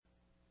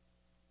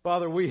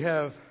Father, we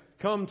have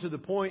come to the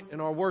point in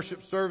our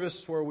worship service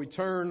where we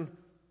turn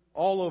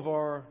all of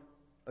our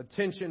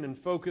attention and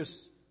focus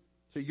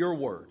to your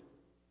word.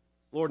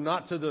 Lord,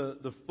 not to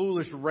the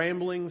foolish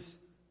ramblings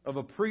of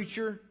a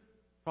preacher,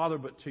 Father,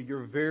 but to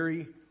your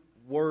very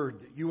word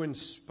that you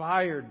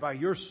inspired by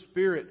your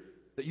Spirit,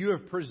 that you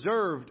have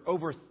preserved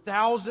over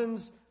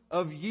thousands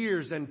of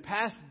years and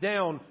passed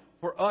down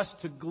for us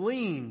to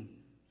glean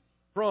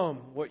from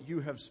what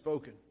you have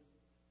spoken.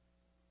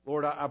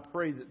 Lord, I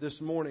pray that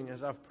this morning,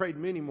 as I've prayed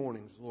many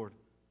mornings, Lord,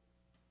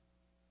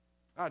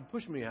 God,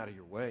 push me out of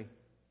your way.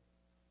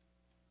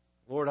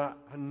 Lord, I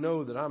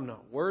know that I'm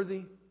not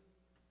worthy.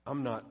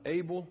 I'm not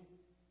able.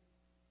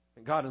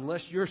 And God,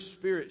 unless your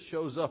Spirit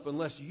shows up,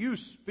 unless you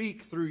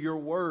speak through your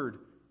word,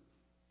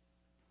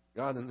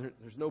 God, then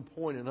there's no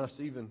point in us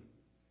even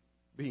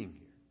being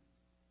here.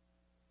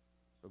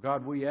 So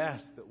God, we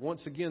ask that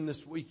once again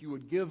this week you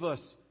would give us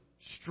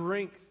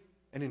strength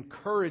and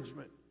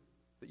encouragement,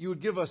 that you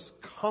would give us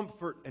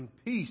comfort and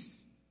peace.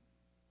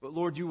 But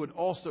Lord, you would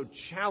also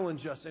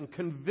challenge us and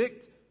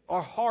convict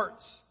our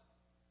hearts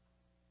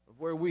of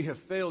where we have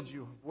failed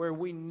you, where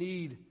we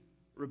need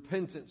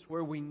repentance,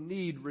 where we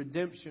need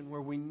redemption,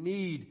 where we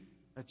need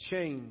a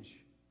change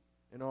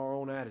in our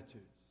own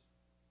attitudes.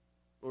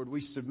 Lord,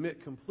 we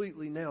submit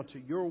completely now to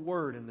your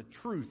word and the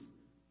truth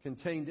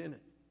contained in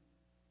it.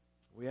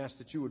 We ask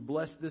that you would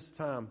bless this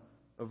time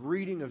of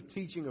reading, of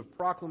teaching, of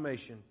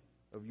proclamation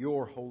of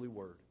your holy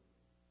word.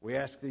 We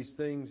ask these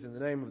things in the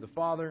name of the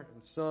Father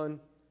and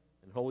Son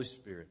and Holy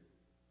Spirit.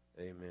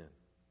 Amen.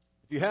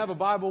 If you have a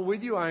Bible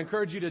with you, I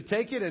encourage you to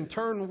take it and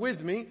turn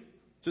with me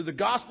to the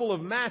Gospel of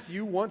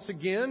Matthew once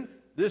again.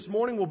 This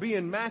morning we'll be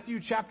in Matthew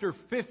chapter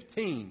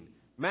 15.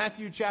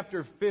 Matthew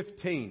chapter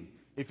 15.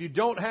 If you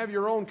don't have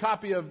your own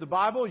copy of the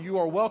Bible, you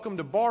are welcome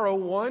to borrow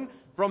one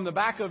from the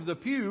back of the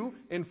pew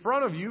in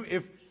front of you.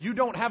 If you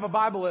don't have a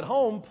Bible at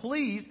home,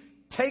 please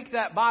take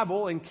that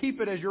Bible and keep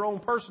it as your own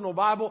personal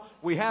Bible.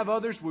 We have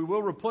others. We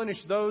will replenish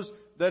those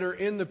that are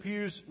in the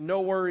pews.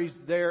 No worries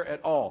there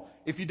at all.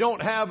 If you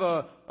don't have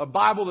a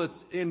Bible that's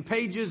in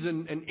pages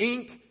and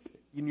ink,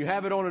 and you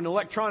have it on an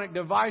electronic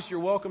device,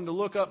 you're welcome to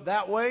look up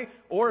that way.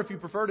 Or if you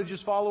prefer to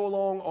just follow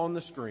along on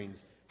the screens.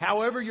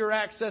 However you're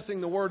accessing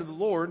the Word of the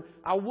Lord,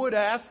 I would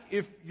ask,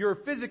 if you're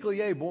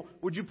physically able,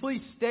 would you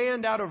please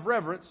stand out of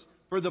reverence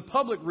for the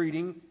public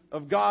reading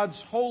of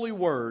God's holy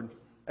Word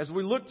as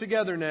we look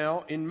together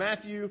now in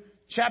Matthew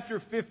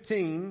chapter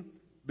 15,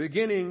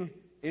 beginning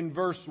in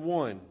verse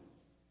 1.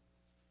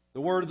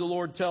 The Word of the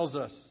Lord tells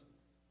us,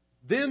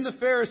 "Then the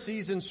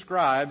Pharisees and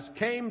scribes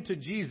came to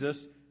Jesus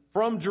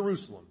from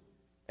Jerusalem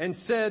and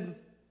said,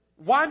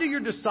 'Why do your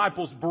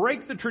disciples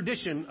break the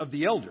tradition of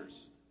the elders?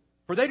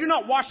 For they do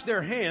not wash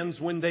their hands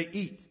when they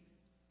eat.'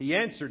 He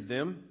answered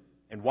them,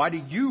 'And why do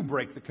you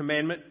break the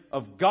commandment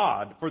of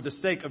God for the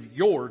sake of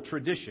your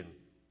tradition?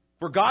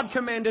 For God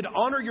commanded,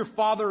 honor your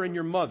father and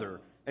your mother,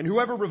 and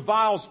whoever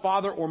reviles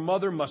father or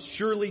mother must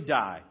surely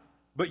die.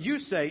 But you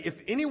say, if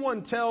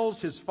anyone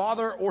tells his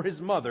father or his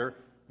mother,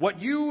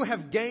 what you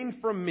have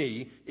gained from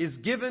me is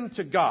given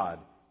to God,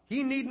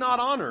 he need not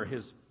honor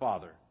his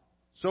father.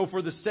 So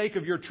for the sake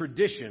of your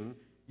tradition,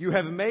 you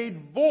have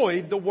made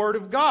void the word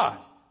of God.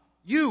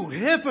 You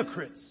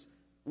hypocrites!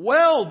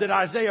 Well did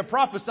Isaiah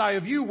prophesy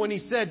of you when he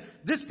said,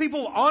 this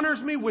people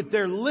honors me with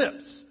their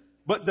lips,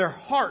 but their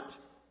heart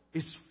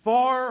is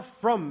far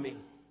from me.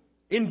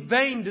 In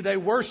vain do they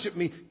worship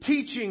me,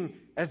 teaching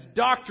as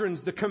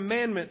doctrines the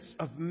commandments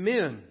of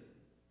men.'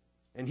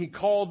 And he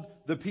called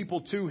the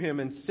people to him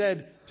and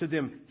said to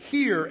them,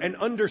 'Hear and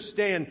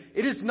understand.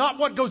 It is not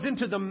what goes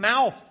into the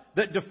mouth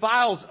that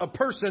defiles a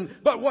person,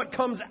 but what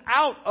comes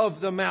out of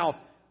the mouth.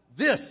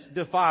 This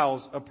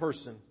defiles a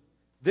person.'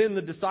 Then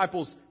the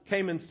disciples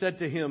came and said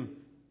to him,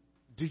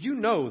 'Do you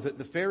know that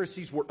the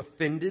Pharisees were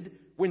offended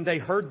when they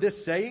heard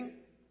this saying?'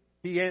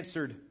 He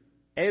answered,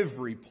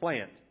 'Every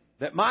plant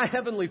that my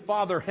heavenly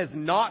Father has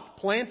not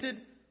planted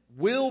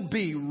will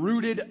be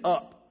rooted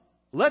up.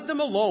 Let them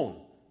alone.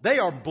 They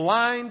are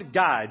blind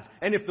guides.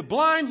 And if the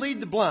blind lead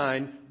the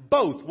blind,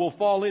 both will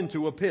fall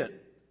into a pit.'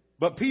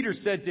 But Peter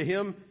said to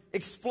him,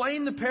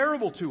 'Explain the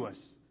parable to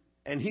us.'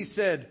 And he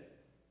said,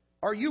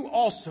 'Are you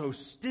also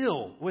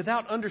still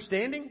without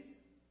understanding?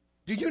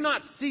 Do you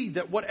not see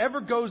that whatever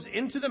goes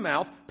into the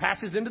mouth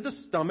passes into the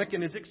stomach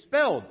and is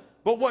expelled?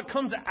 But what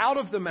comes out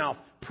of the mouth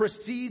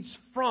proceeds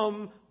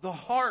from the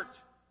heart,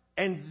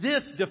 and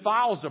this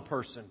defiles a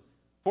person.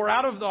 For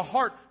out of the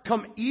heart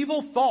come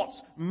evil thoughts,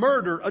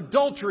 murder,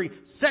 adultery,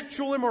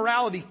 sexual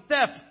immorality,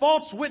 theft,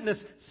 false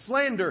witness,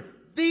 slander.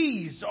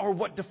 These are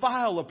what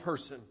defile a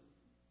person.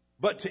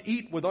 But to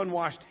eat with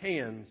unwashed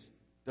hands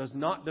does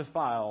not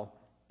defile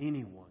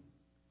anyone.'"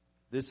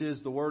 This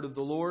is the word of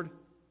the Lord,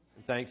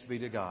 and thanks be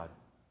to God.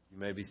 You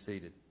may be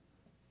seated.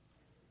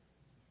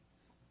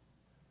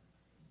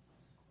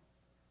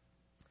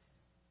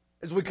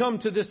 As we come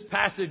to this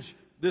passage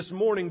this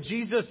morning,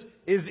 Jesus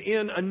is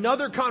in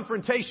another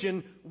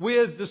confrontation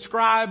with the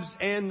scribes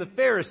and the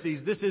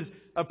Pharisees. This is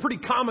a pretty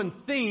common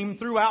theme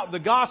throughout the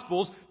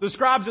Gospels. The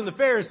scribes and the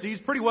Pharisees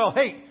pretty well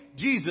hate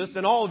Jesus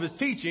and all of his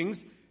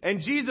teachings.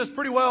 And Jesus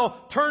pretty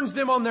well turns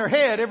them on their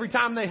head every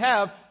time they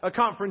have a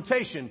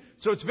confrontation.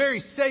 So it's very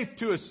safe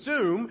to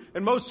assume,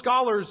 and most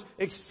scholars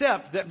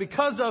accept, that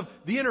because of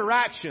the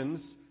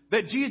interactions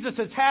that Jesus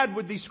has had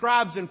with these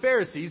scribes and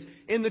Pharisees,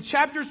 in the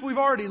chapters we've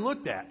already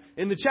looked at,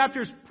 in the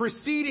chapters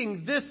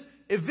preceding this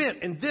event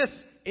and this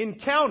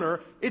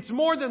encounter, it's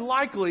more than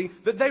likely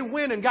that they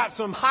went and got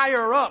some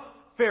higher up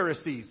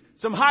Pharisees,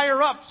 some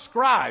higher up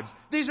scribes.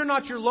 These are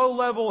not your low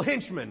level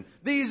henchmen.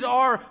 These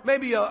are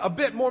maybe a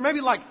bit more,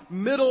 maybe like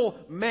middle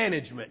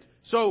management.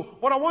 So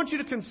what I want you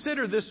to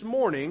consider this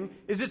morning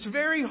is it's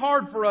very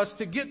hard for us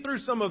to get through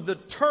some of the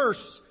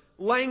terse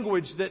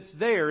language that's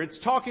there. It's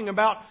talking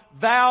about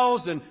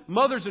vows and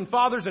mothers and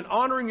fathers and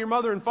honoring your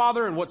mother and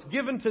father, and what's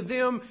given to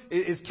them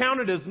is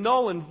counted as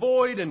null and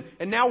void, and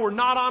now we're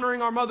not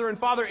honoring our mother and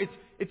father.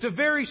 It's a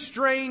very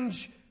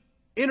strange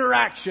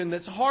interaction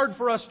that's hard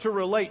for us to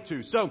relate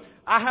to. So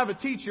I have a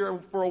teacher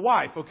for a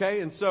wife, okay?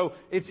 And so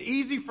it's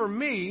easy for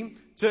me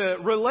to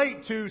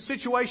relate to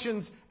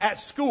situations at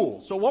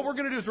school. So what we're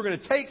going to do is we're going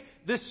to take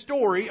this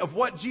story of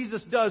what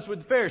Jesus does with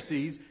the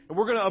Pharisees, and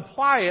we're going to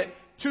apply it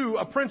to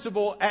a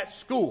principal at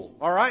school.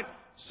 All right?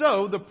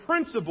 So the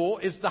principal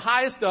is the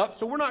highest up.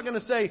 So we're not going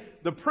to say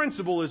the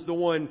principal is the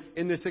one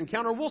in this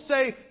encounter. We'll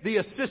say the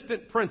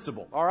assistant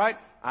principal. All right?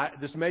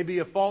 This may be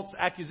a false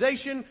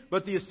accusation,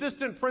 but the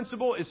assistant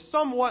principal is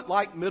somewhat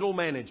like middle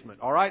management.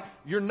 All right?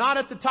 You're not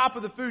at the top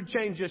of the food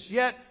chain just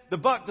yet. The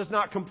buck does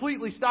not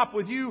completely stop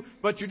with you,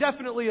 but you're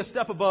definitely a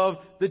step above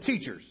the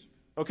teachers.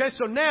 Okay?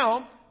 So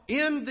now,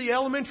 in the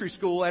elementary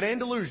school at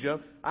Andalusia,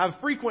 I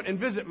frequent and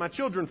visit my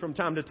children from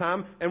time to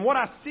time, and what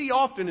I see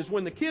often is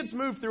when the kids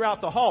move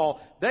throughout the hall,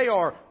 they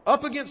are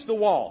up against the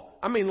wall.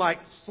 I mean, like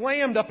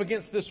slammed up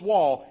against this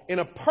wall in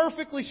a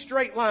perfectly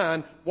straight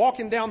line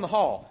walking down the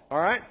hall.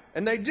 All right?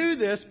 And they do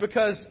this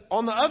because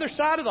on the other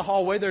side of the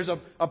hallway, there's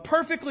a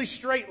perfectly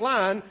straight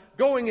line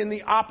going in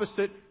the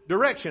opposite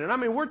direction. And I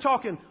mean, we're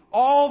talking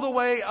all the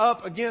way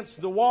up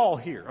against the wall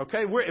here,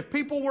 okay? If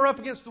people were up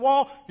against the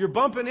wall, you're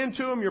bumping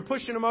into them, you're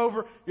pushing them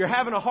over, you're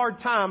having a hard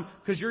time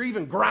because you're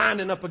even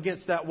grinding up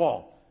against that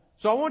wall.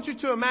 So I want you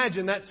to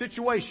imagine that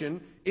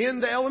situation in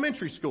the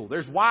elementary school.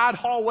 There's wide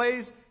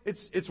hallways.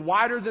 It's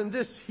wider than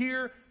this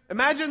here.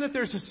 Imagine that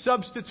there's a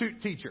substitute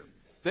teacher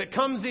that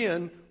comes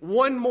in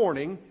one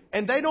morning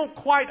and they don't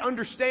quite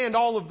understand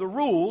all of the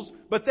rules,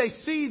 but they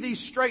see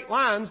these straight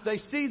lines. They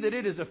see that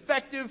it is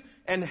effective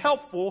and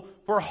helpful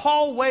for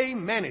hallway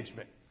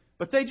management.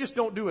 But they just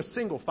don't do a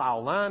single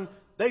file line.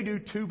 They do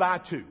 2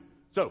 by 2.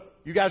 So,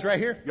 you guys right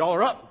here, y'all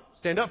are up.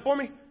 Stand up for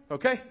me.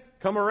 Okay?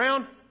 Come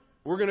around.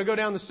 We're going to go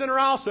down the center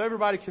aisle so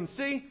everybody can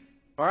see.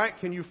 All right?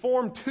 Can you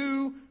form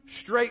 2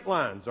 straight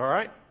lines? All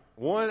right?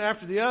 One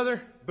after the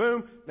other.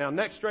 Boom. Now,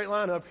 next straight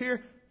line up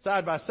here.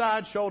 Side by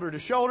side, shoulder to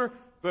shoulder.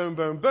 Boom,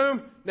 boom,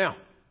 boom. Now,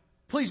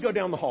 please go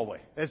down the hallway.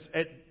 It's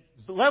at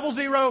level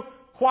 0,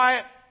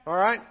 quiet. All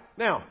right?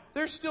 Now,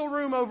 there's still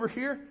room over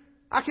here.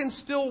 I can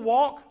still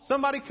walk.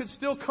 Somebody could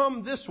still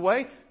come this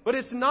way, but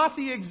it's not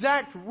the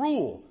exact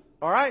rule.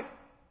 All right?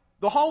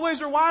 The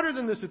hallways are wider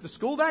than this at the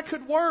school. That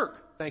could work.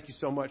 Thank you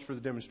so much for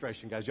the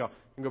demonstration, guys. Y'all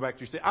can go back to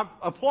your seat.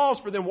 Applause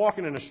for them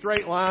walking in a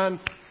straight line.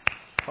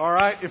 All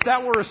right? If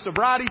that were a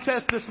sobriety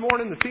test this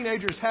morning, the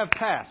teenagers have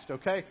passed,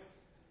 okay?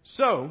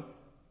 So,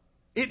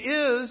 it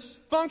is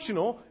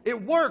functional.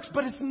 It works,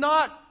 but it's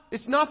not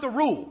the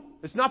rule.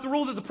 It's not the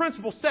rule that the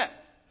principal set.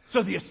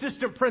 So the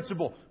assistant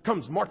principal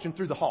comes marching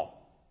through the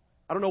hall.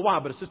 I don't know why,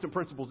 but assistant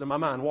principals in my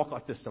mind walk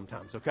like this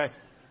sometimes, okay?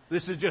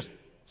 This is just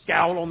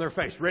scowl on their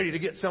face, ready to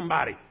get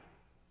somebody.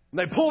 And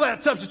they pull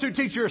that substitute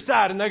teacher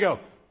aside and they go,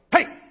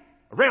 "Hey,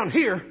 around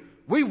here,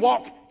 we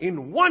walk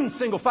in 1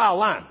 single file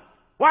line.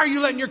 Why are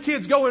you letting your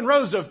kids go in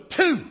rows of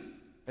 2?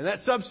 And that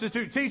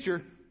substitute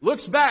teacher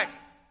looks back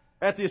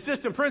at the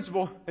assistant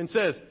principal and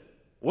says,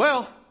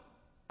 "Well,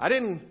 I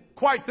didn't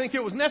quite think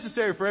it was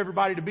necessary for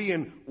everybody to be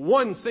in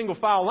 1 single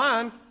file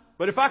line.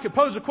 But if I could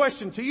pose a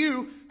question to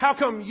you, how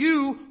come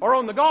you are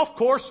on the golf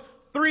course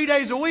 3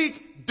 days a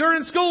week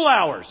during school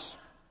hours?"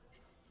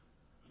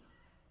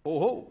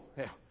 Oh,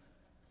 yeah.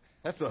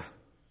 That's a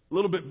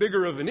little bit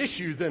bigger of an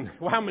issue than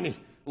how many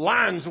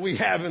lines we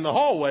have in the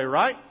hallway,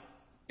 right?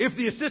 If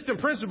the assistant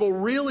principal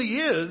really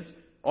is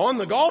on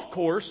the golf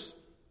course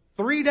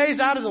 3 days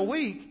out of the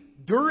week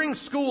during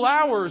school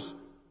hours,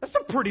 that's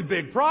a pretty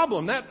big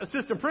problem. That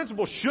assistant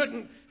principal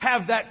shouldn't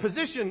have that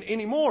position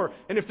anymore.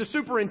 And if the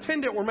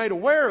superintendent were made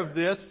aware of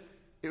this,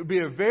 it would be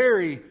a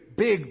very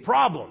big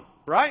problem,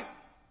 right?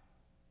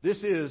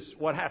 This is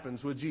what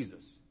happens with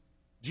Jesus.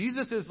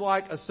 Jesus is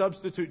like a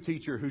substitute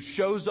teacher who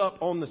shows up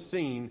on the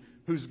scene,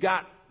 who's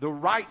got the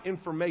right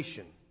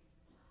information.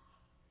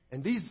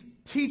 And these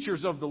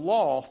teachers of the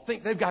law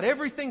think they've got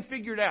everything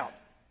figured out.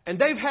 And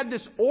they've had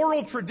this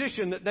oral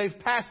tradition that they've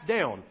passed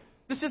down.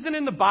 This isn't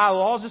in the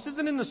bylaws. This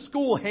isn't in the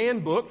school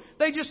handbook.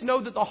 They just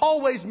know that the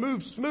hallways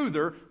move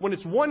smoother when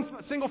it's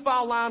 1 single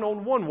file line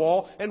on one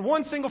wall and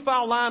 1 single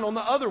file line on the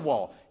other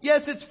wall.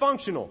 Yes, it's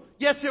functional.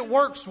 Yes, it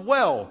works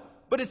well.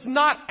 But it's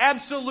not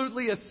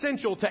absolutely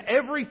essential to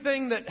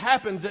everything that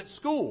happens at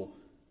school.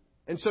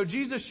 And so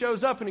Jesus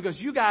shows up and he goes,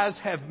 you guys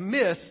have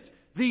missed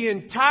the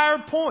entire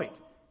point.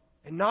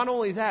 And not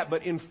only that,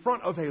 but in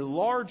front of a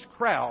large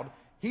crowd,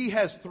 he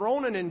has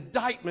thrown an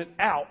indictment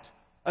out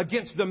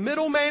against the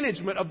middle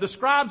management of the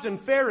scribes and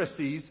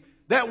Pharisees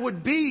that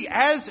would be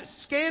as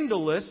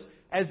scandalous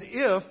as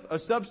if a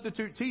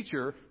substitute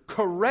teacher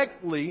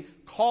correctly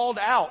called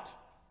out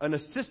an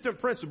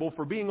assistant principal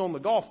for being on the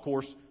golf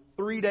course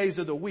 3 days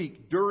of the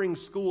week during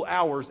school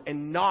hours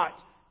and not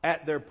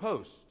at their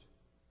post.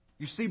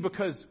 You see,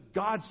 because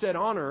God said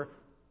honor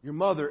your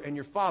mother and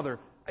your father,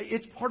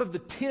 it's part of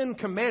the 10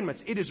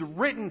 Commandments. It is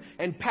written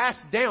and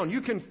passed down.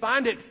 You can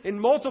find it in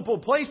multiple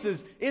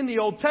places in the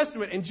Old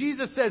Testament. And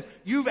Jesus says,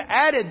 you've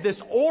added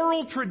this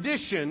oral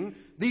tradition,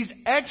 these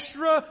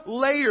extra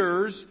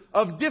layers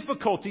of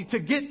difficulty to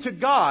get to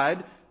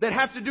God that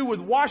have to do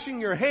with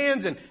washing your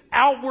hands and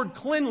outward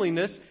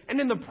cleanliness. And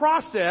in the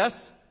process,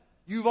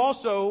 you've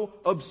also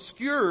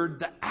obscured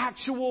the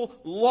actual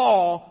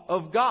law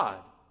of God.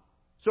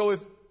 So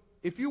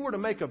if you were to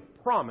make a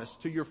promise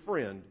to your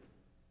friend,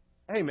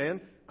 hey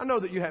man, I know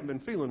that you haven't been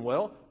feeling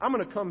well. I'm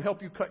going to come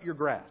help you cut your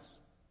grass.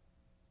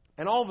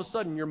 And all of a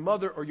sudden your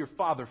mother or your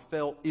father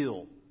fell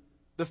ill.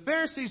 The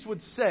Pharisees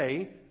would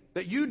say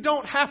that you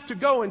don't have to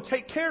go and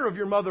take care of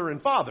your mother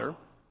and father.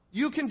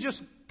 You can just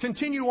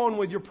continue on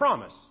with your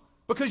promise.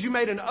 Because you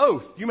made an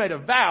oath, you made a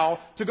vow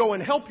to go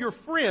and help your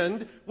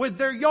friend with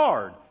their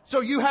yard.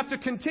 So you have to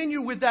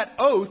continue with that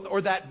oath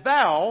or that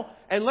vow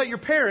and let your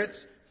parents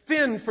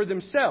fend for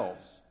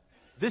themselves.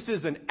 This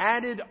is an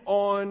added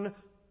on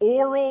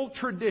oral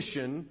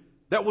tradition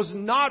that was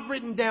not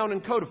written down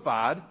and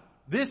codified.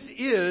 This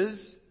is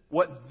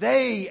what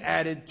they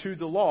added to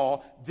the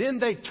law. Then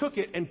they took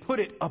it and put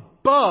it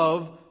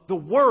above the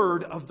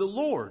word of the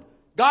Lord.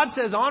 God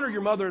says honor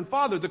your mother and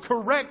father. The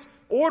correct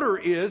order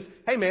is,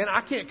 hey man,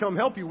 I can't come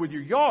help you with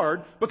your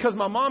yard because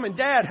my mom and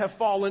dad have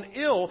fallen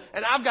ill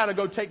and I've got to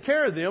go take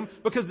care of them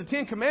because the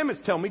 10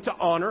 Commandments tell me to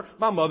honor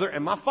my mother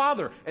and my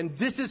father. And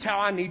this is how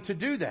I need to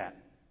do that.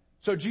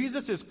 So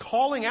Jesus is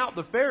calling out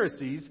the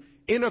Pharisees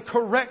in a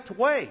correct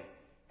way.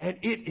 And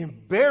it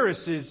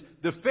embarrasses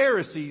the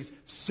Pharisees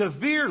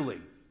severely.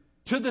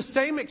 To the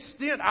same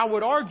extent, I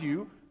would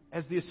argue,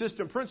 as the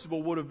assistant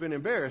principal would have been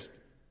embarrassed,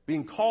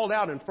 being called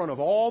out in front of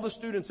all the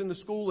students in the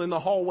school in the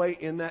hallway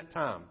in that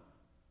time.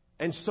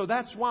 And so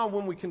that's why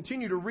when we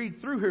continue to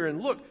read through here and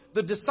look,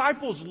 the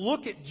disciples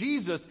look at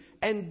Jesus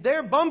and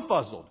they're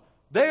bumfuzzled.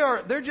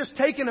 They're just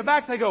taken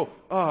aback. They go,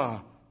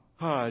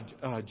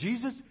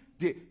 Jesus,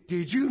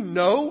 did you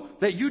know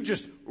that you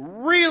just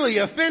really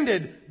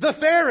offended the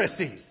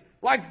Pharisees?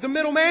 Like the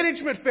middle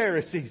management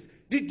Pharisees.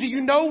 Do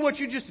you know what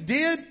you just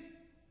did?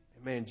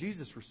 And man,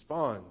 Jesus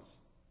responds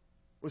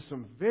with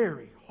some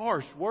very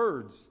harsh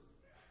words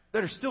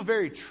that are still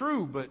very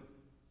true, but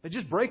they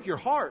just break your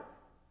heart.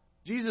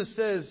 Jesus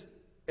says,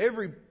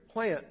 every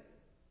plant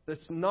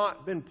that's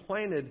not been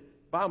planted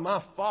by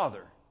my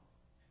Father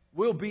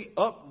will be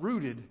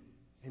uprooted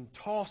and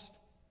tossed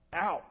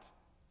out.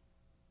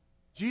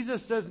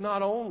 Jesus says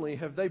not only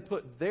have they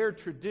put their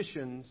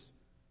traditions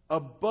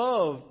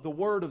above the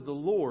word of the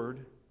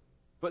Lord,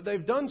 but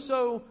they've done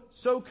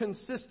so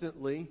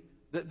consistently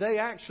that they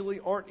actually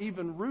aren't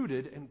even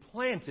rooted and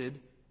planted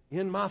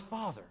in my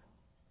Father.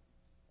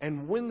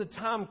 And when the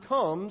time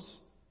comes,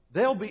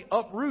 they'll be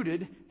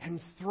uprooted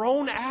and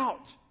thrown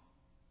out.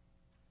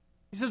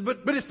 He says,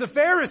 but it's the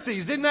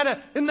Pharisees. Isn't that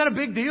a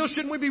big deal?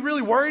 Shouldn't we be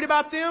really worried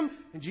about them?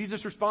 And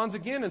Jesus responds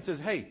again and says,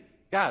 hey,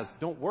 guys,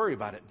 don't worry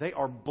about it. They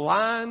are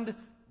blind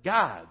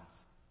guides.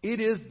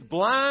 It is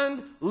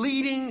blind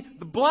leading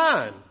the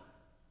blind.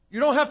 You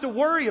don't have to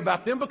worry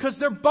about them because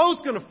they're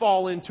both going to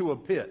fall into a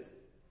pit.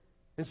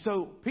 And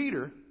so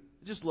Peter,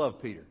 I just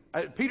love Peter.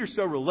 Peter's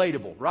so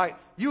relatable, right?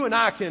 You and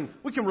I can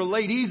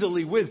relate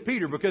easily with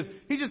Peter because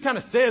he just kind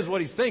of says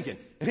what he's thinking.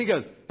 And he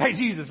goes, hey,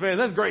 Jesus, man,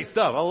 that's great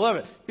stuff. I love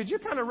it. Could you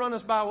kind of run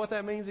us by what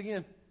that means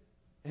again?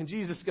 And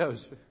Jesus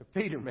goes,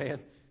 Peter, man,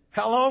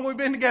 how long we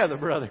been together,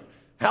 brother?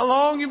 How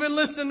long you been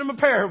listening to my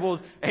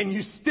parables and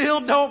you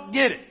still don't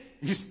get it?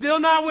 You're still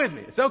not with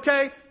me. It's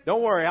okay.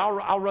 Don't worry.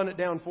 I'll run it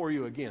down for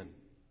you again.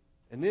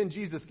 And then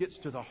Jesus gets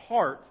to the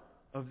heart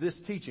of this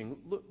teaching.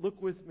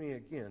 Look with me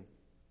again.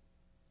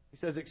 He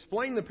says,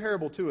 explain the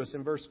parable to us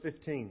in verse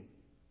 15.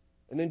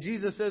 And then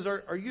Jesus says,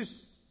 are you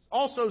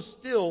also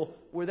still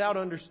without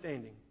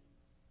understanding?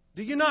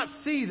 Do you not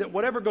see that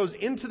whatever goes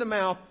into the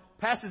mouth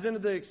passes into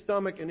the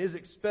stomach and is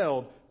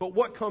expelled, but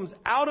what comes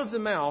out of the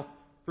mouth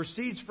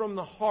proceeds from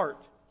the heart,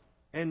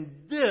 and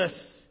this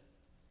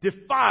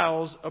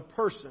defiles a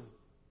person?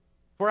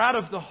 For out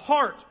of the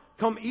heart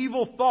come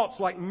evil thoughts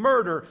like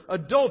murder,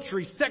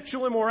 adultery,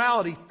 sexual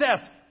immorality,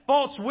 theft,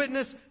 false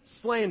witness,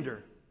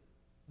 slander.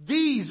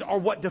 These are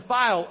what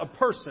defile a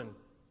person.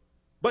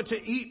 But to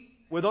eat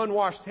with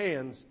unwashed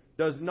hands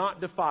does not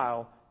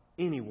defile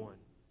anyone.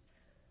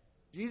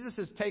 Jesus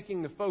is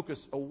taking the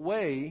focus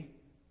away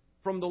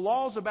from the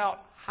laws about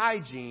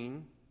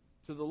hygiene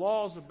to the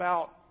laws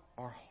about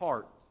our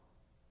heart.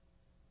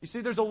 You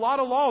see, there's a lot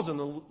of laws in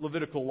the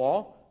Levitical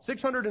law,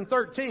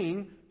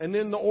 613, and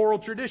then the oral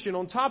tradition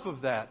on top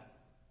of that.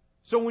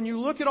 So when you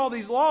look at all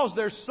these laws,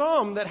 there's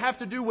some that have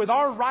to do with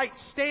our right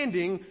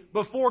standing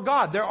before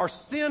God. There are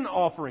sin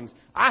offerings.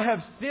 I have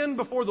sinned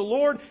before the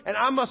Lord, and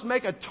I must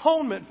make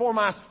atonement for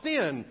my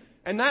sin.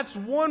 And that's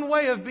one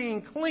way of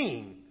being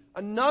clean.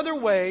 Another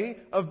way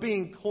of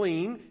being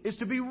clean is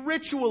to be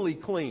ritually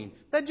clean.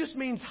 That just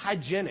means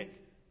hygienic.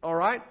 All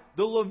right?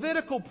 The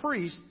Levitical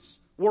priests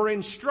were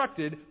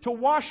instructed to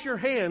wash your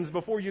hands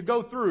before you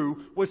go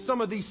through with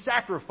some of these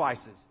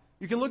sacrifices.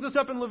 You can look this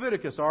up in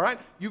Leviticus, all right?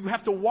 You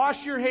have to wash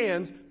your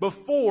hands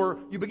before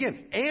you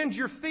begin, and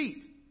your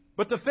feet.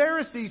 But the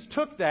Pharisees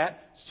took that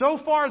so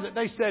far that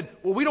they said,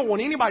 well, we don't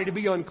want anybody to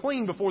be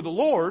unclean before the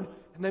Lord,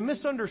 and they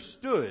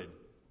misunderstood.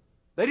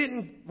 They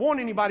didn't want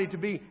anybody to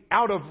be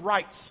out of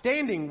right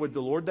standing with the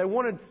Lord. They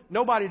wanted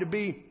nobody to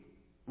be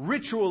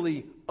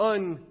ritually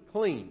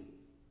unclean.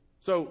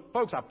 So,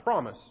 folks, I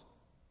promise,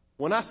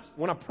 when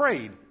I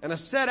prayed and I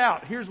set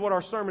out, here's what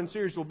our sermon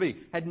series will be.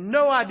 Had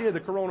no idea the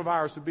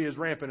coronavirus would be as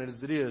rampant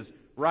as it is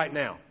right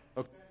now.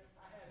 Okay?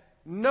 I had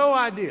no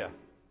idea,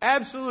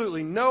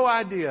 absolutely no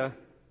idea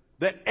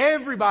that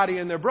everybody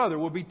and their brother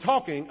will be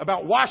talking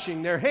about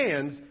washing their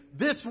hands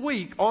this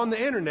week on the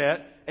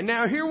internet. And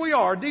now here we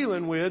are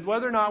dealing with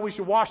whether or not we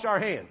should wash our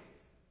hands.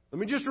 Let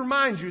me just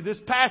remind you, this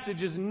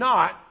passage is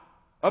not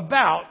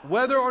about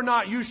whether or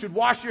not you should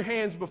wash your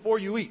hands before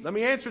you eat. Let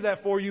me answer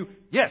that for you.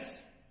 Yes.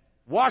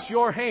 Wash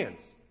your hands.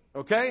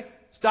 Okay?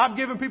 Stop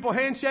giving people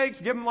handshakes.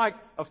 Give them like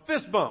a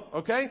fist bump.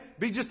 Okay?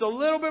 Be just a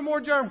little bit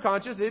more germ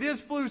conscious. It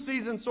is flu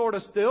season sort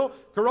of still.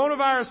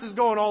 Coronavirus is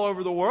going all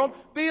over the world.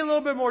 Be a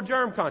little bit more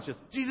germ conscious.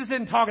 Jesus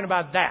isn't talking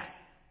about that.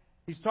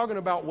 He's talking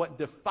about what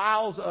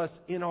defiles us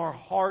in our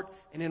heart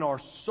and in our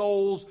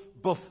souls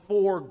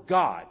before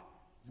God.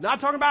 He's not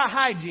talking about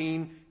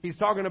hygiene. He's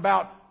talking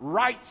about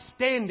right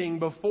standing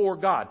before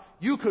God.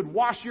 You could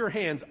wash your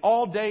hands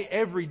all day,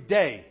 every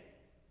day.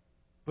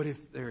 But if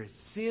there is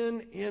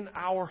sin in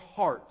our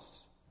hearts,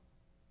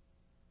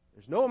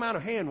 there's no amount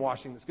of hand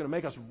washing that's going to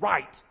make us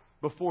right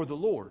before the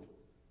Lord.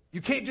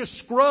 You can't just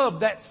scrub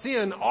that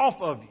sin off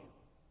of you.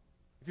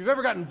 If you've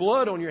ever gotten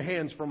blood on your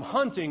hands from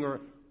hunting or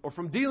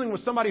from dealing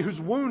with somebody who's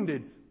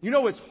wounded, you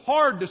know it's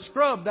hard to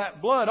scrub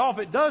that blood off.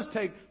 It does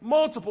take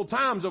multiple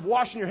times of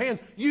washing your hands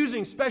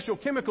using special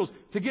chemicals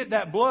to get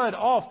that blood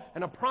off.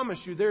 And I promise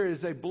you there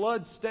is a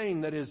blood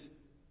stain that is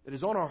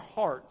on our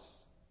hearts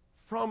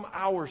from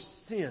our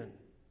sin.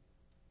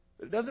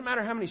 But it doesn't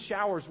matter how many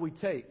showers we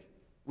take.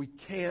 We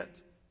can't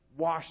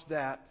wash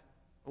that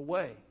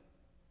away.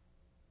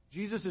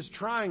 Jesus is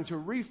trying to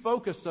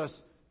refocus us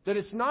that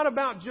it's not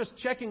about just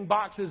checking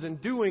boxes and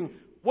doing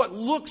what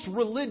looks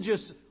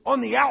religious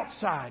on the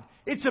outside.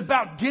 It's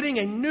about getting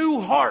a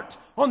new heart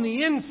on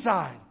the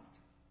inside.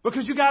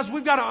 Because you guys,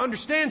 we've got to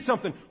understand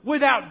something.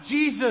 Without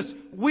Jesus,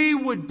 we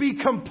would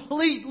be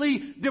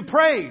completely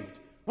depraved.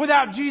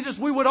 Without Jesus,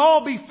 we would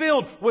all be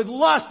filled with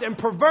lust and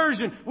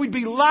perversion. We'd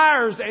be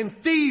liars and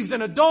thieves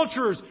and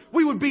adulterers.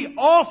 We would be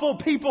awful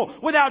people.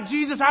 Without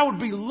Jesus, I would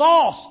be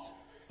lost.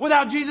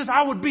 Without Jesus,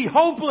 I would be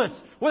hopeless.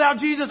 Without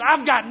Jesus,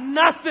 I've got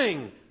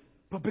nothing.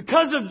 But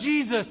because of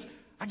Jesus,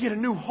 I get a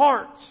new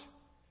heart.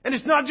 And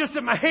it's not just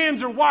that my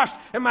hands are washed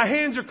and my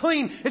hands are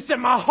clean. It's that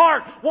my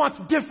heart wants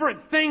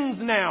different things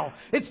now.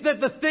 It's that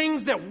the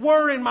things that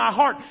were in my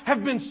heart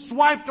have been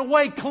swiped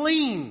away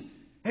clean.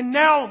 And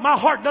now my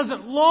heart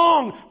doesn't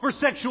long for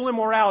sexual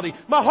immorality.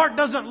 My heart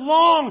doesn't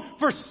long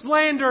for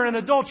slander and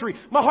adultery.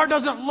 My heart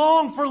doesn't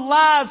long for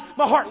lies.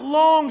 My heart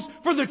longs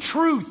for the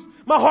truth.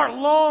 My heart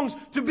longs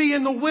to be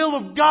in the will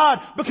of God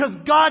because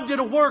God did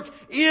a work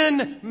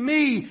in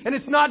me. And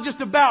it's not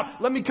just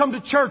about, let me come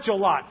to church a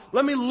lot.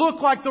 Let me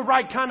look like the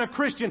right kind of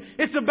Christian.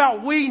 It's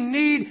about we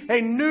need a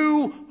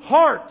new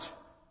heart.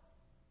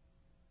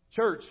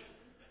 Church,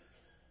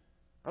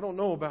 I don't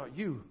know about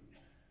you,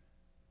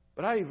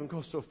 but I even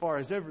go so far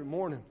as every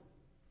morning,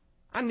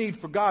 I need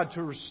for God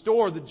to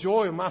restore the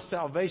joy of my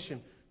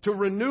salvation, to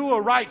renew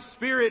a right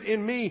spirit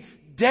in me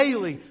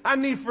daily. I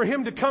need for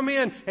Him to come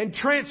in and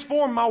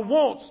transform my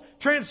wants,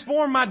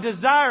 transform my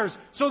desires,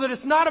 so that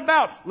it's not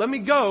about, let me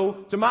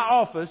go to my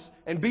office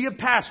and be a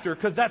pastor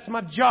because that's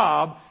my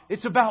job.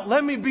 It's about,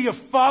 let me be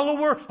a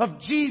follower of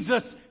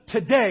Jesus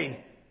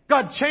today.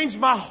 God, change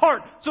my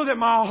heart so that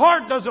my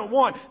heart doesn't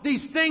want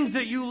these things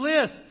that you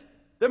list.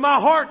 That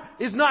my heart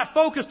is not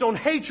focused on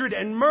hatred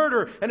and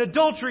murder and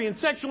adultery and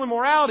sexual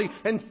immorality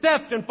and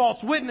theft and false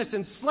witness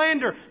and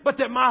slander. But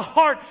that my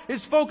heart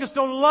is focused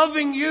on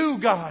loving you,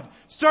 God.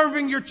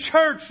 Serving your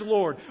church,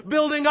 Lord.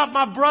 Building up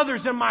my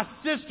brothers and my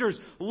sisters.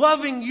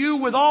 Loving you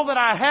with all that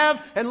I have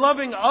and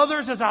loving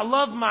others as I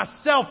love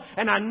myself.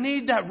 And I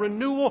need that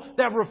renewal,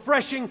 that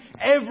refreshing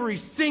every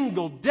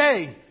single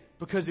day.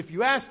 Because if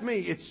you ask me,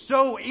 it's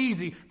so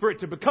easy for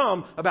it to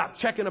become about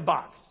checking a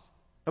box.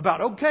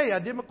 About, okay, I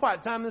did my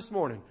quiet time this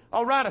morning.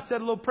 All right, I said a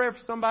little prayer for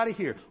somebody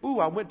here. Ooh,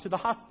 I went to the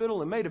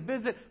hospital and made a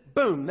visit.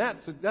 Boom,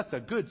 that's a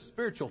good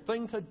spiritual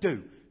thing to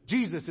do.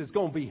 Jesus is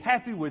going to be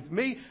happy with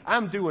me.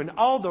 I'm doing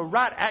all the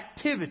right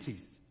activities.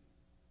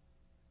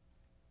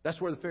 That's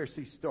where the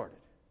Pharisees started.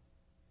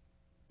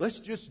 Let's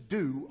just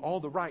do all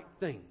the right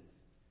things.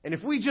 And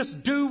if we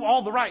just do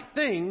all the right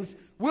things,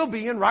 we'll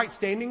be in right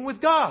standing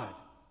with God.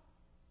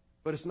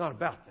 But it's not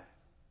about that.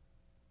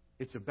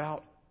 It's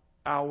about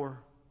our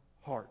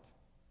heart.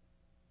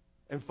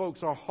 And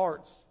folks, our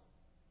hearts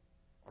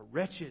are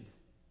wretched.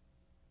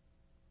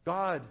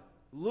 God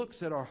looks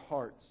at our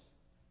hearts.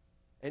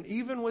 And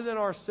even within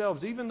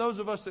ourselves, even those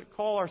of us that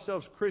call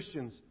ourselves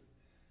Christians,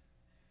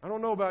 I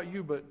don't know about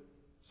you, but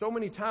so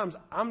many times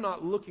I'm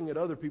not looking at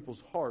other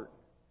people's heart.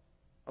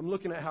 I'm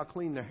looking at how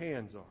clean their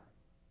hands are.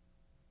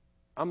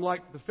 I'm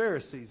like the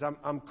Pharisees.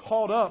 I'm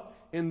caught up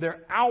in their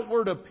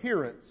outward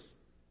appearance.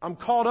 I'm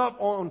caught up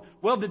on,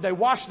 well, did they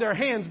wash their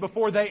hands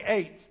before they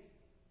ate?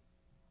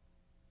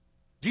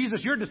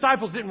 Jesus, your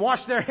disciples didn't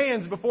wash their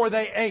hands before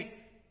they ate.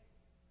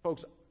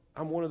 Folks,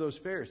 I'm one of those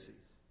Pharisees.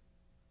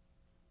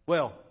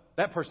 Well,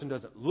 that person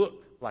doesn't look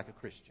like a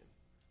Christian.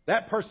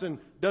 That person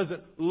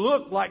doesn't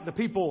look like the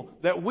people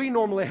that we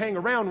normally hang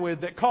around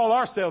with that call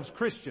ourselves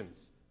Christians.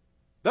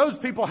 Those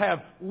people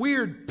have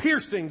weird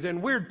piercings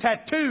and weird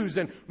tattoos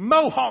and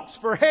mohawks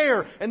for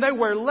hair, and they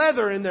wear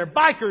leather, and they're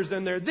bikers,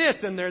 and they're this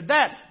and they're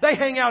that. They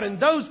hang out in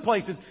those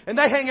places, and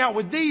they hang out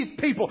with these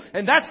people,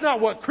 and that's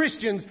not what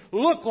Christians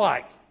look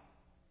like.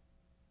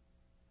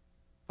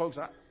 Folks,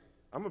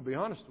 I'm going to be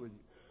honest with you.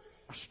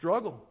 I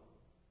struggle.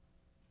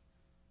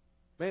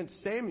 Man,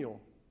 Samuel,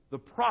 the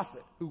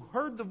prophet who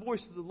heard the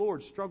voice of the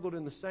Lord, struggled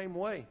in the same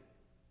way.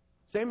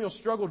 Samuel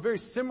struggled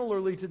very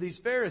similarly to these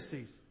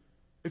Pharisees.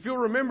 If you'll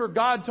remember,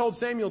 God told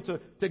Samuel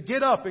to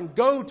get up and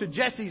go to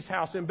Jesse's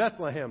house in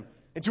Bethlehem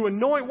and to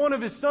anoint one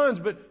of his sons,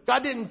 but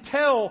God didn't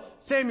tell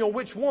Samuel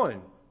which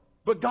one.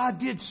 But God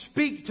did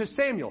speak to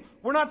Samuel.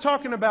 We're not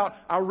talking about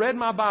I read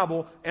my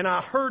Bible and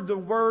I heard the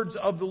words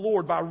of the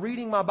Lord by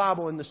reading my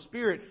Bible and the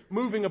Spirit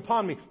moving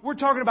upon me. We're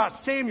talking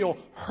about Samuel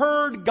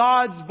heard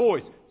God's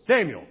voice.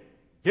 Samuel,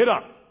 get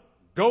up.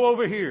 Go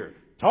over here.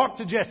 Talk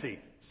to Jesse.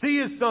 See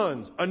his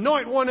sons.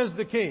 Anoint one as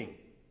the king.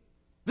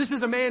 This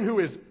is a man who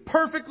is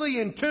perfectly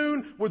in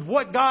tune with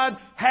what God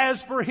has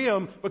for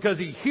him because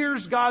he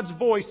hears God's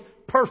voice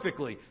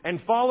perfectly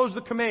and follows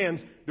the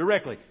commands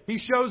directly. He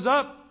shows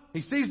up.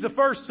 He sees the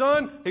first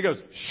son. He goes,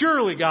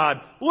 surely God,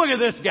 look at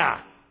this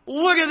guy.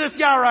 Look at this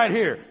guy right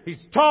here.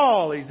 He's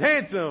tall. He's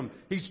handsome.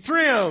 He's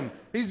trim.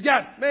 He's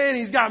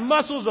got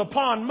muscles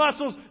upon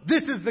muscles.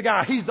 This is the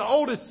guy. He's the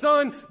oldest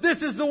son.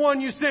 This is the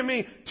one you sent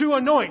me to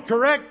anoint,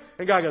 correct?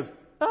 And God goes,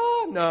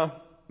 no,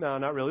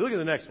 not really. Look at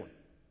the next one.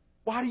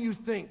 Why do you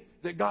think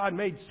that God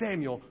made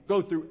Samuel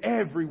go through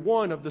every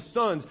one of the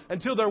sons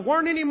until there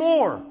weren't any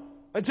more?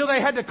 Until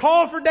they had to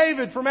call for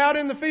David from out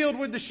in the field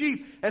with the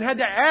sheep and had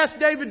to ask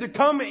David to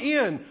come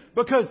in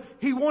because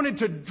he wanted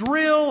to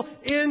drill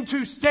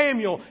into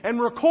Samuel and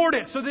record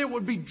it so that it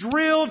would be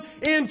drilled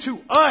into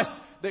us.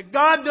 That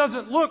God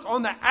doesn't look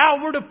on the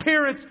outward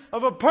appearance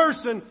of a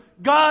person.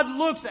 God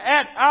looks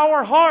at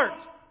our heart.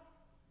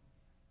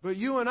 But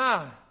you and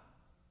I,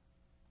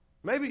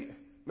 maybe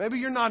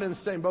you're not in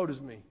the same boat as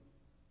me.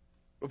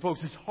 But folks,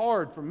 it's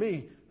hard for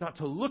me not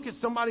to look at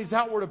somebody's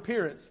outward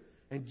appearance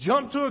and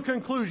jump to a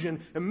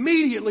conclusion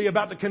immediately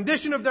about the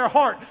condition of their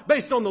heart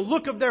based on the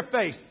look of their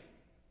face,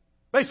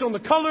 based on the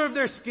color of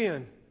their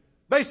skin,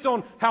 based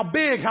on how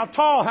big, how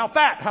tall, how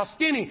fat, how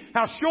skinny,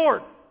 how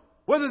short,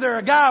 whether they're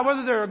a guy,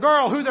 whether they're a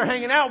girl, who they're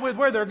hanging out with,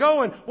 where they're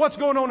going, what's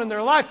going on in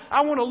their life.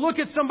 I want to look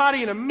at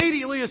somebody and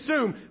immediately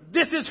assume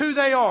this is who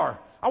they are.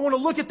 I want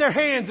to look at their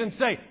hands and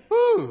say,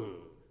 whoo,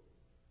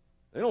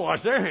 they don't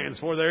wash their hands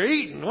before they're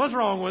eating. What's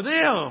wrong with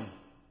them?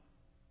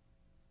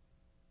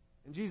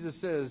 And Jesus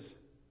says,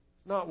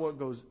 it's not what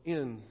goes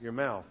in your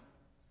mouth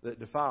that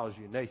defiles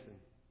you, Nathan.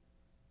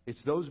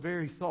 It's those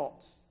very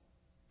thoughts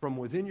from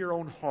within your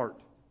own heart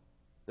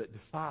that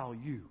defile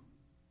you.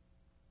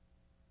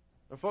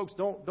 Now, folks,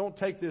 don't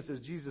take this as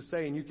Jesus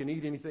saying you can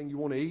eat anything you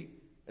want to eat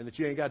and that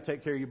you ain't got to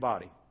take care of your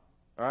body.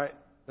 All right?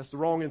 That's the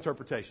wrong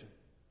interpretation.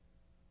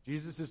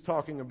 Jesus is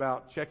talking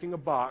about checking a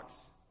box,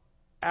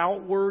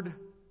 outward,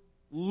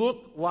 look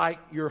like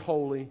you're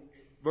holy,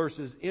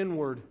 versus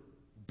inward,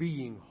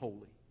 being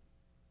holy.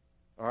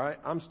 All right?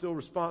 I'm still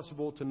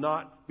responsible to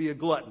not be a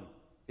glutton.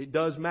 It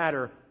does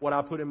matter what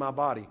I put in my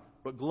body.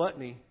 But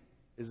gluttony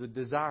is a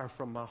desire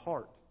from my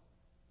heart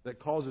that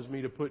causes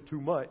me to put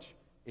too much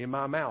in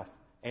my mouth.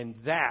 And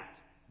that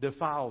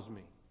defiles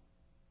me.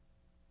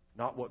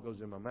 Not what goes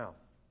in my mouth.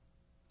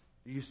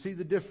 Do you see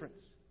the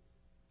difference?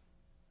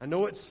 I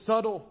know it's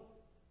subtle,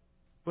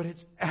 but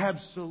it's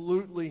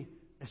absolutely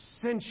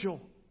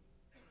essential.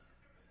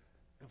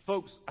 And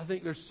folks, I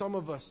think there's some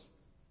of us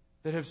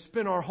that have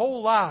spent our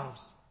whole lives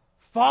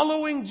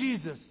following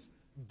Jesus,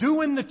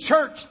 doing the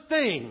church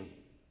thing,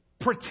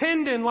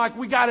 pretending like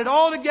we got it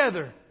all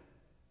together,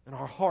 and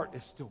our heart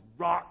is still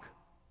rock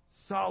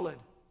solid.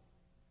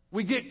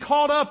 We get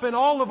caught up in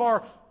all of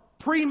our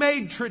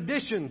pre-made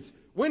traditions.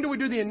 When do we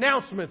do the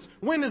announcements?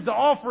 When is the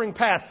offering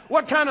pass?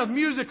 What kind of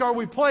music are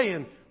we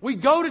playing? We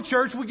go to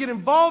church, we get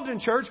involved in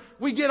church,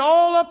 we get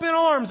all up in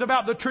arms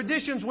about the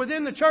traditions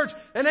within the church,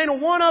 and ain't a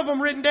one of them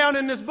written down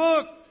in this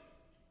book.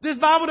 This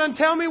Bible doesn't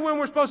tell me when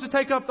we're supposed to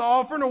take up the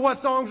offering or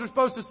what songs we're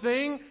supposed to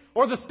sing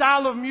or the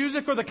style of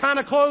music or the kind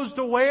of clothes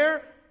to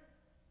wear.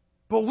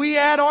 But we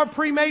add our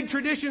pre-made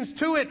traditions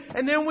to it,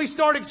 and then we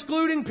start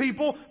excluding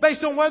people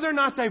based on whether or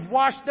not they've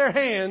washed their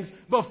hands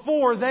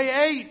before they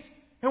ate.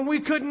 And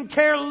we couldn't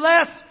care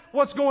less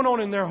what's going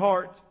on in their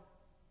heart.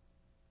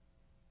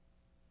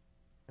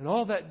 And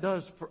all that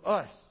does for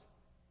us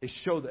is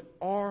show that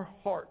our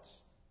hearts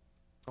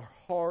are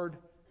hard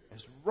as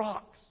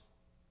rocks.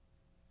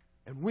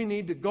 And we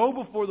need to go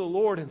before the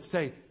Lord and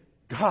say,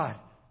 God,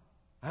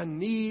 I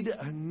need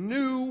a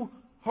new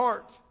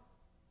heart.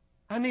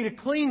 I need a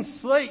clean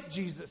slate,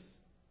 Jesus.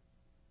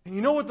 And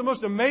you know what the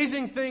most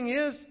amazing thing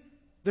is?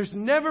 There's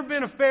never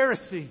been a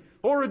Pharisee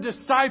or a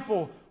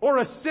disciple or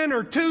a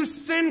sinner too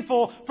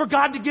sinful for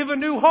God to give a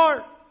new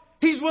heart.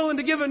 He's willing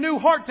to give a new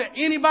heart to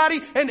anybody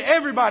and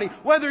everybody,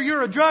 whether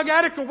you're a drug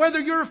addict or whether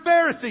you're a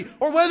Pharisee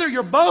or whether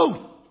you're both.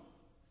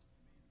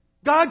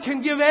 God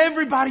can give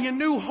everybody a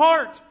new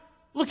heart.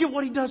 Look at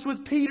what He does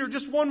with Peter.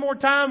 Just one more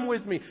time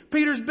with me.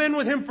 Peter's been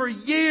with Him for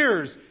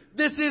years.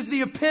 This is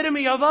the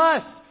epitome of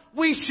us.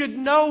 We should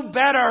know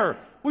better.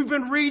 We've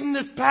been reading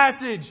this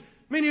passage.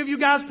 Many of you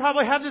guys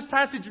probably have this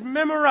passage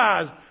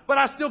memorized. But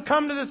I still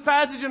come to this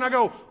passage and I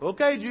go,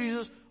 okay,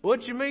 Jesus,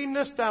 what you mean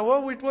this time?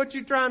 What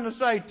you trying to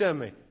say to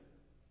me?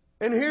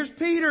 And here's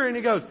Peter and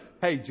he goes,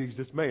 hey,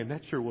 Jesus, man,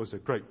 that sure was a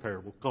great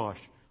parable. Gosh,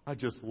 I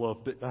just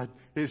loved it.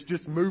 It's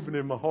just moving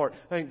in my heart.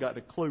 I ain't got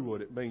a clue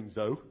what it means,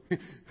 though.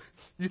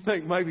 You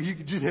think maybe you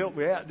could just help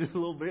me out just a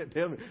little bit?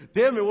 Tell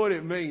me what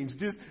it means.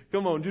 Just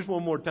come on, just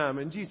one more time.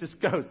 And Jesus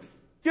goes,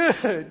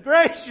 good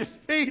gracious,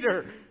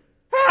 Peter,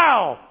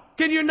 how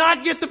can you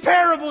not get the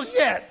parables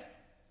yet?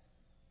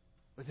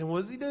 But then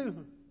what does He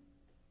do?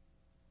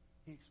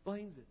 He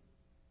explains it.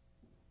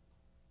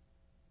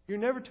 You're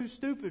never too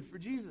stupid for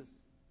Jesus.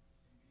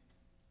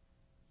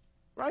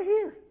 Right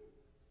here.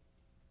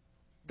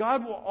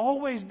 God will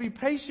always be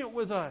patient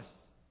with us.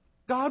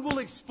 God will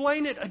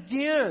explain it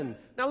again.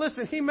 Now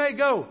listen, He may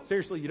go,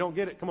 seriously, you don't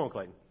get it? Come on,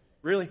 Clayton.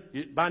 Really?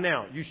 By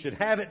now, you should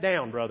have it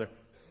down, brother.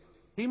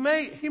 He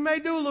may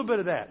do a little bit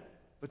of that.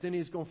 But then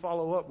He's going to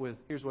follow up with,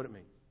 here's what it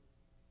means.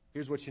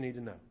 Here's what you need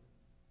to know.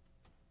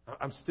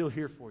 I'm still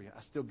here for you.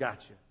 I still got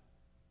you.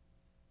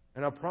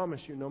 And I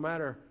promise you, no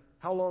matter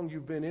how long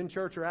you've been in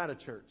church or out of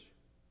church,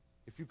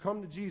 if you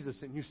come to Jesus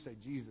and you say,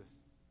 Jesus,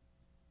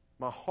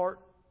 my heart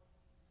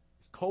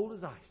is cold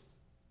as ice.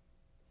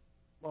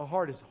 My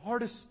heart is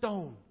hard as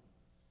stone.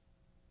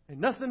 And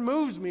nothing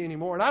moves me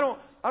anymore. And I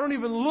don't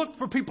even look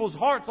for people's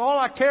hearts. All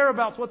I care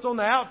about is what's on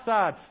the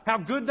outside. How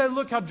good they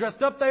look, how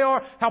dressed up they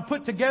are, how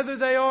put together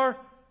they are.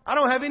 I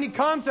don't have any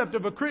concept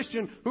of a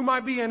Christian who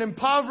might be an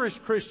impoverished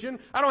Christian.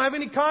 I don't have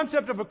any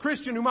concept of a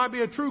Christian who might be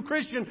a true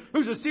Christian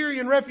who's a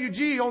Syrian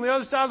refugee on the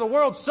other side of the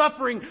world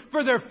suffering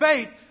for their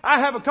faith.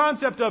 I have a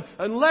concept of,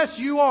 unless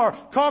you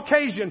are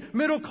Caucasian,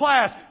 middle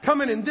class,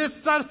 coming in this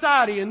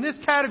society, in this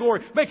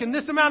category, making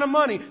this amount of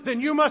money, then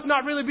you must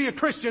not really be a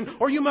Christian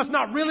or you must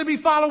not really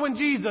be following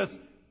Jesus.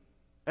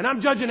 And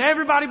I'm judging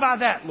everybody by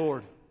that,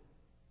 Lord.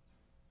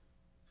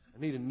 I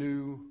need a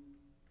new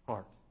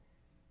heart.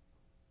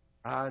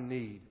 I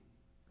need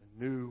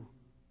a new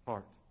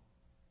heart.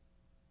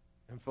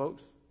 And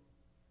folks,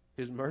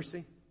 His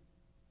mercy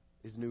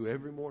is new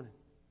every morning.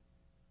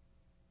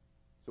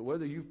 So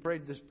whether you've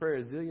prayed this prayer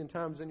a zillion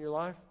times in your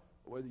life,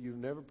 or whether you've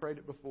never prayed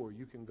it before,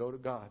 you can go to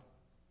God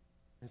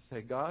and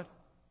say, God,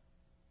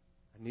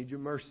 I need your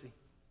mercy.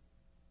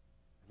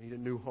 I need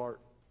a new heart.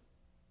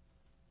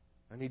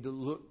 I need to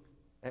look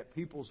at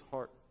people's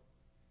heart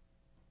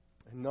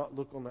and not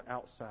look on the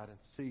outside and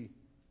see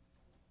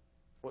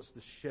what's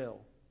the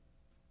shell,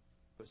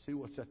 but see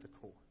what's at the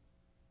core.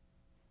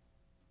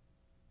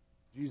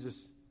 Jesus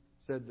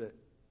said that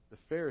the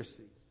Pharisees,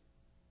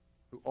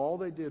 who all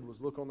they did was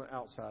look on the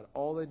outside,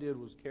 all they did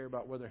was care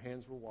about whether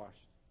hands were washed,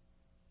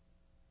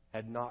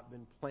 had not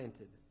been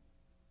planted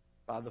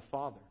by the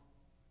Father.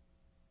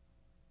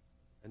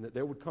 And that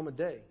there would come a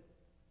day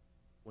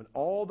when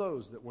all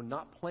those that were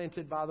not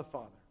planted by the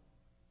Father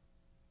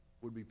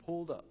would be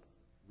pulled up,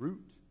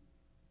 root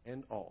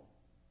and all,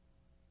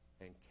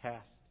 and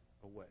cast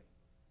away.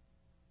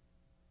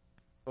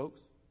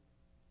 Folks,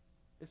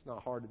 it's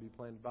not hard to be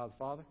planted by the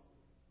Father.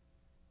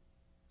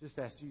 Just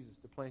ask Jesus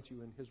to plant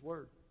you in His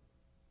Word.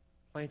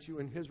 Plant you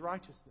in His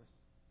righteousness.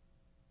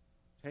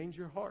 Change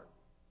your heart.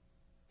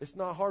 It's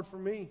not hard for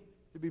me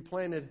to be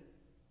planted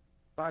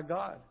by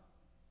God.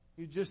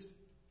 You just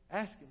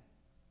ask Him.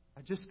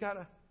 I just got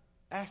to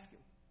ask Him.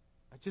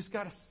 I just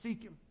got to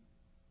seek Him.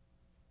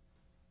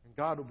 And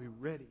God will be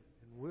ready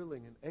and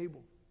willing and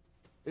able.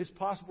 It's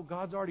possible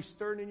God's already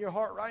stirring in your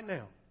heart right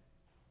now.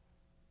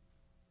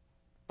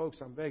 Folks,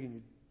 I'm begging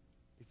you,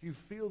 if you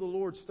feel the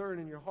Lord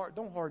stirring in your heart,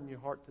 don't harden your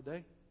heart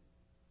today.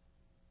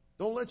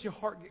 Don't let your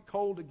heart get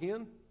cold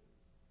again.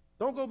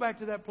 Don't go back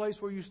to that place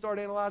where you start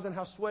analyzing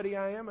how sweaty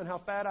I am and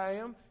how fat I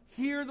am.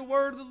 Hear the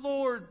word of the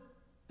Lord.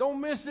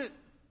 Don't miss it.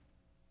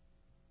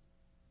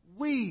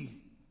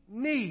 We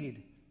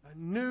need a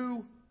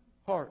new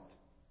heart,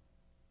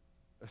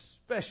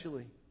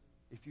 especially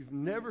if you've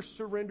never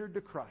surrendered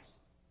to Christ.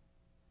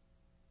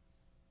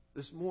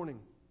 This morning,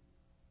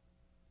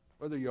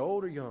 whether you're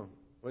old or young,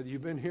 whether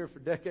you've been here for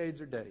decades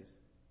or days,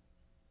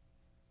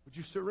 Would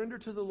you surrender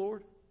to the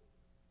Lord?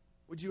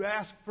 Would you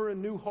ask for a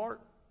new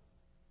heart?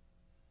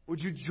 Would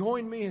you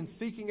join me in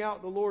seeking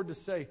out the Lord to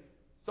say,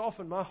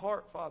 soften my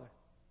heart, Father,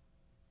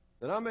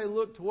 that I may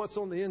look to what's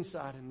on the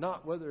inside and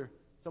not whether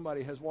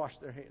somebody has washed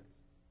their hands?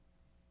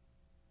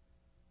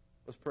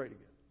 Let's pray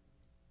together.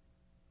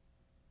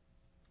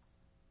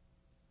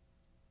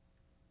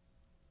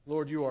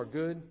 Lord, you are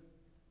good,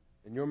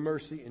 and your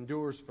mercy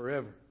endures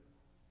forever.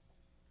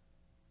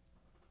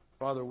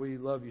 Father, we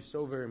love you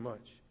so very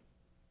much.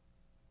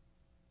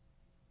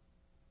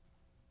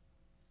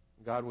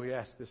 God, we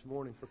ask this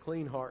morning for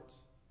clean hearts.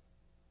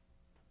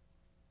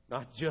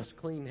 Not just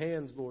clean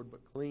hands, Lord,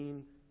 but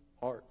clean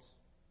hearts.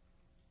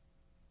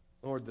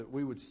 Lord, that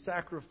we would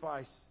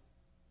sacrifice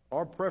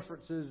our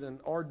preferences and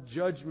our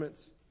judgments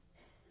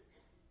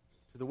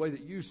to the way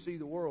that you see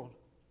the world.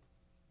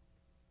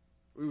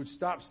 We would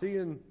stop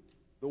seeing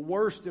the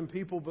worst in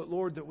people, but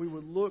Lord, that we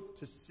would look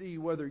to see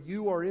whether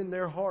you are in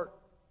their heart.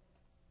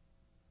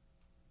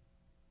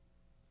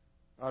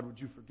 God, would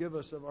you forgive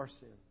us of our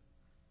sin?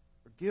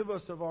 Forgive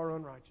us of our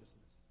unrighteousness.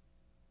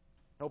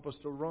 Help us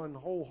to run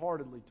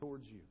wholeheartedly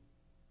towards you.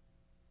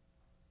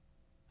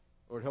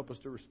 Lord, help us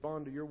to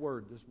respond to your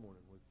word this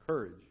morning with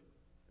courage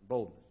and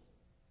boldness.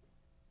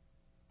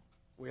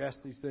 We ask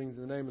these things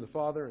in the name of the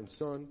Father and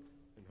Son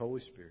and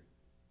Holy Spirit.